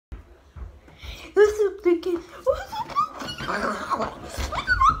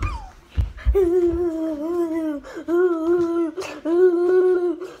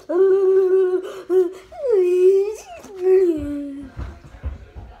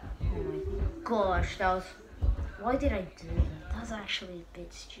Gosh, that was... Why did I do that? That was actually a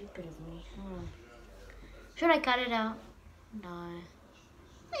bit stupid of me. Should I cut it out? No.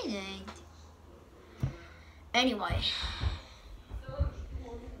 I think. Anyway.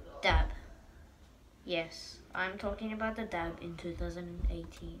 Dab. Yes, I'm talking about the dab in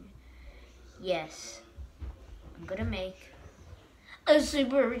 2018. Yes. I'm gonna make a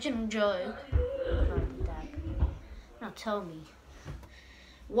super original joke about the dab. Now tell me,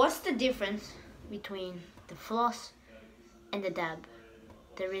 what's the difference between the floss and the dab?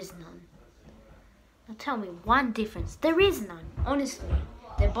 There is none. Now tell me one difference. There is none. Honestly,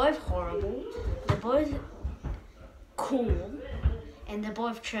 they're both horrible. They're both cool, and they're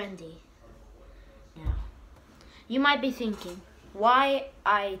both trendy. Now, you might be thinking why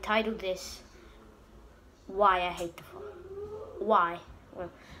I titled this "Why I Hate the Floss." Why? Well,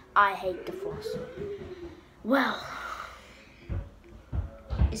 I hate the floss. Well,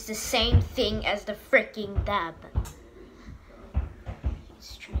 it's the same thing as the freaking dab.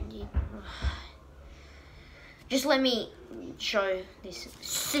 It's trendy. Just let me show this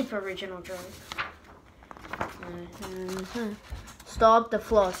super original joke. Stop the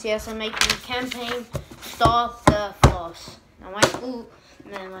floss. Yes, I'm making a campaign. Stop the floss. Now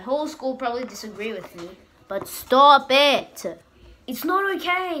my whole school probably disagree with me, but stop it. It's not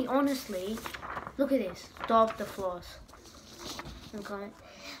okay, honestly. Look at this. Stop the floss. Okay.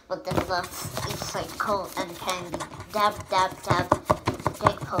 But the floss is so cool and candy. Dab, dab, dab.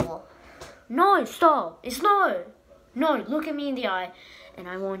 They cool. No, stop. It's no. No, look at me in the eye. And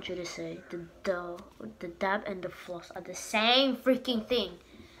I want you to say the dab and the floss are the same freaking thing.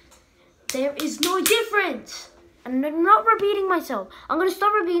 There is no difference. And I'm not repeating myself. I'm going to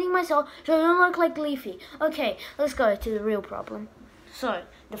stop repeating myself so I don't look like Leafy. Okay, let's go to the real problem. So,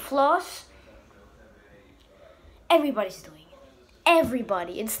 the floss, everybody's doing it.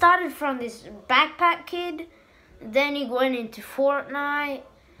 Everybody. It started from this backpack kid. Then he went into Fortnite.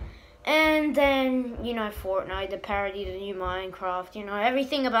 And then, you know, Fortnite, the parody, the new Minecraft, you know,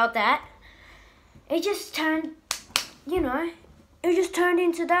 everything about that. It just turned, you know, it just turned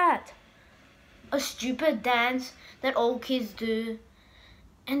into that. A stupid dance that all kids do.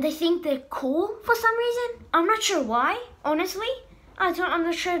 And they think they're cool for some reason. I'm not sure why, honestly. I'm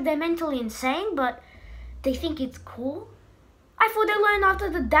not sure if they're mentally insane, but they think it's cool. I thought they learned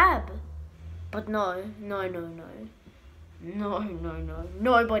after the dab. But no.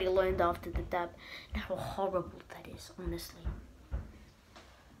 Nobody learned after the dab. And how horrible that is, honestly.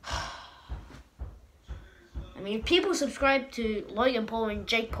 I mean, if people subscribe to Logan Paul and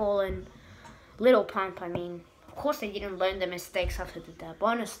Jake Paul and Little Pump, I mean, of course they didn't learn their mistakes after the dab.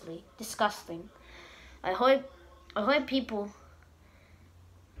 Honestly, disgusting. I hope people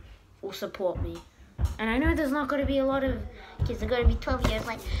will support me. And I know there's not going to be a lot of kids. They're going to be 12 years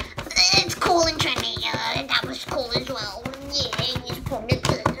like, it's cool and trendy. That was cool as well. Yeah, it's probably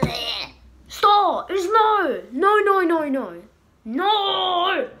good. Stop! There's no.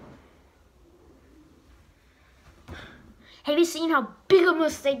 Have you seen how big a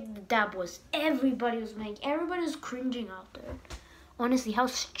mistake the dab was? Everybody was making. Everybody was cringing after it. Honestly, how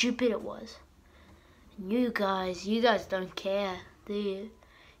stupid it was. And you guys don't care, do you? You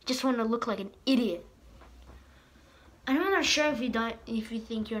just want to look like an idiot. And I'm not sure if you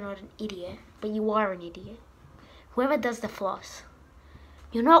think you're not an idiot, but you are an idiot. Whoever does the floss,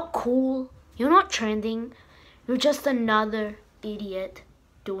 you're not cool, you're not trending, you're just another idiot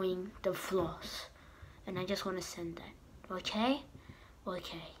doing the floss. And I just want to send that, okay?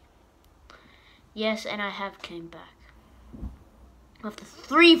 Okay. Yes, and I have came back. After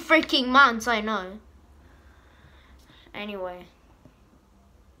 3 freaking months, I know. Anyway.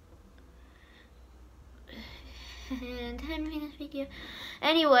 10 minutes video.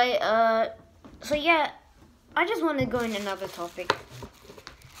 Anyway, so yeah, I just want to go in another topic.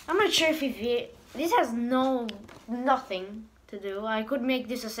 I'm not sure if this has nothing to do. I could make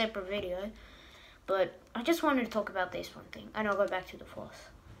this a separate video, but I just wanted to talk about this one thing, and I'll go back to the floss.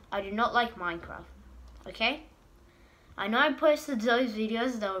 I do not like Minecraft, okay? I know I posted those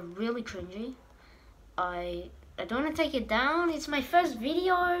videos that were really cringy. I don't want to take it down. It's my first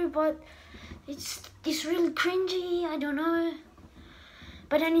video, but it's really cringy. I don't know.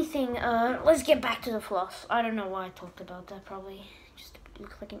 But anything, let's get back to the floss. I don't know why I talked about that, probably just to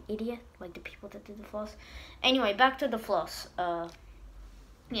look like an idiot, like the people that did the floss. Anyway, back to the floss.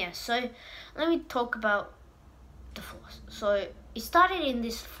 Yeah, so let me talk about the floss. So it started in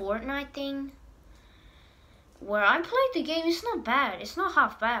this Fortnite thing. where I played the game, it's not bad. It's not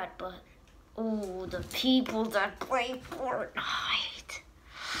half bad, but oh, the people that play Fortnite.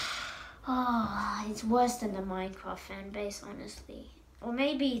 Oh, it's worse than the Minecraft fan base, honestly. Or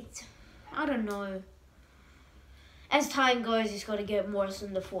maybe it's, I don't know. As time goes, it's going to get worse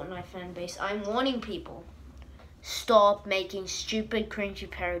than the Fortnite fan base. I'm warning people. Stop making stupid, cringy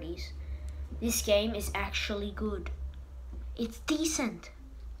parodies. This game is actually good. It's decent.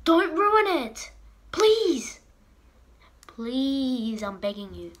 Don't ruin it. Please. Please, I'm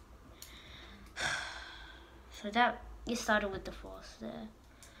begging you. So that, it started with the floss there.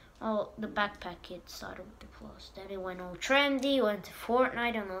 Oh, the backpack kid started with the floss. Then it went all trendy, went to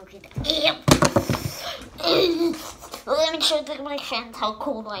Fortnite, and all Let me show my friends how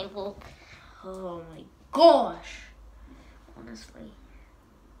cool I look. oh my gosh. Honestly,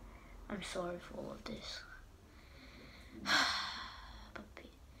 I'm sorry for all of this.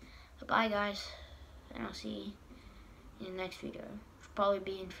 But bye guys, and I'll see you in the next video. It'll probably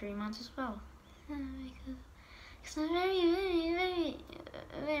be in 3 months as well. Because I'm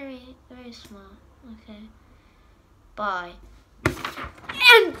very small. Okay. Bye.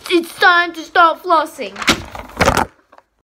 And it's time to start flossing.